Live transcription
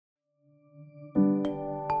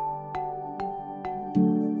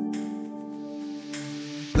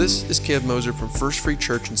This is Caleb Moser from First Free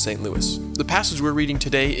Church in St. Louis. The passage we're reading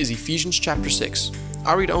today is Ephesians chapter 6.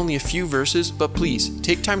 I'll read only a few verses, but please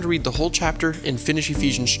take time to read the whole chapter and finish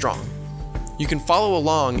Ephesians strong. You can follow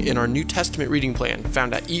along in our New Testament reading plan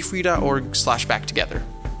found at efree.org/backtogether.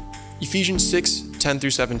 Ephesians 6, 10 through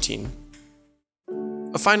 17.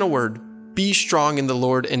 A final word. Be strong in the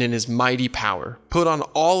Lord and in his mighty power. Put on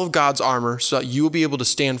all of God's armor so that you will be able to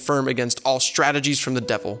stand firm against all strategies from the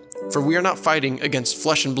devil. For we are not fighting against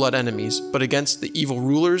flesh and blood enemies, but against the evil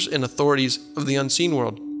rulers and authorities of the unseen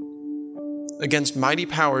world, against mighty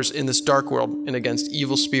powers in this dark world, and against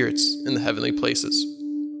evil spirits in the heavenly places.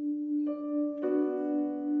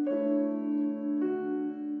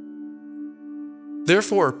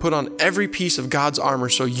 Therefore, put on every piece of God's armor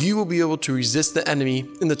so you will be able to resist the enemy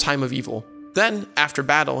in the time of evil. Then, after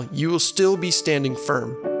battle, you will still be standing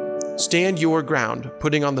firm. Stand your ground,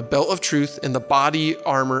 putting on the belt of truth and the body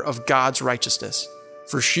armor of God's righteousness.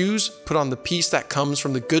 For shoes, put on the peace that comes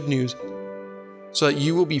from the good news, so that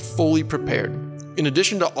you will be fully prepared. In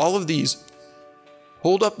addition to all of these,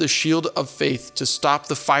 hold up the shield of faith to stop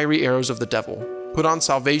the fiery arrows of the devil. Put on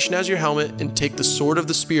salvation as your helmet and take the sword of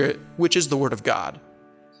the Spirit, which is the word of God.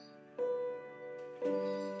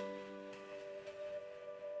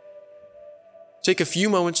 Take a few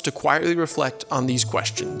moments to quietly reflect on these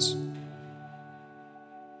questions.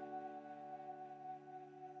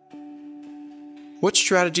 What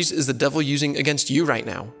strategies is the devil using against you right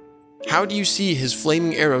now? How do you see his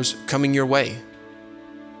flaming arrows coming your way?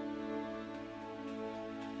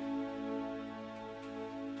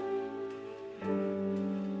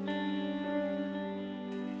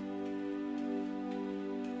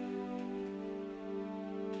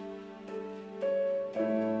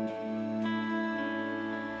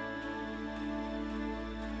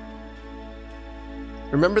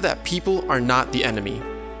 Remember that people are not the enemy.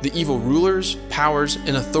 The evil rulers, powers,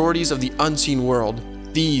 and authorities of the unseen world,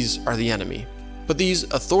 these are the enemy. But these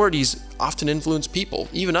authorities often influence people,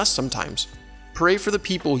 even us sometimes. Pray for the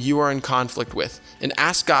people you are in conflict with, and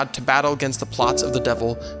ask God to battle against the plots of the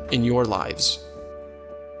devil in your lives.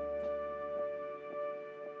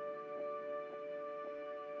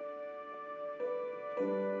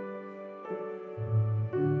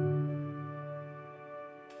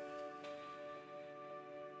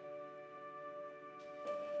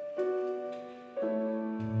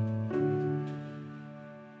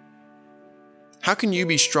 How can you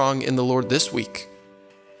be strong in the Lord this week?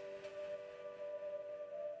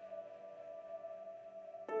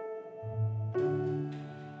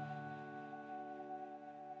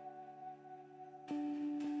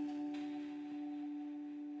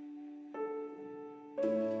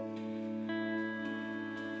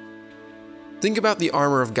 Think about the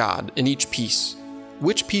armor of God in each piece.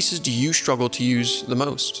 Which pieces do you struggle to use the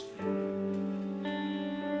most?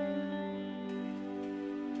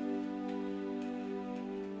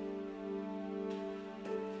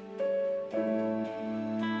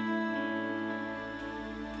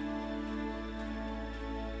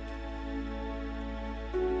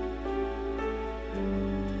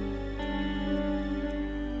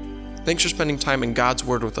 Thanks for spending time in God's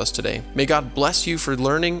Word with us today. May God bless you for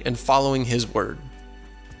learning and following His Word.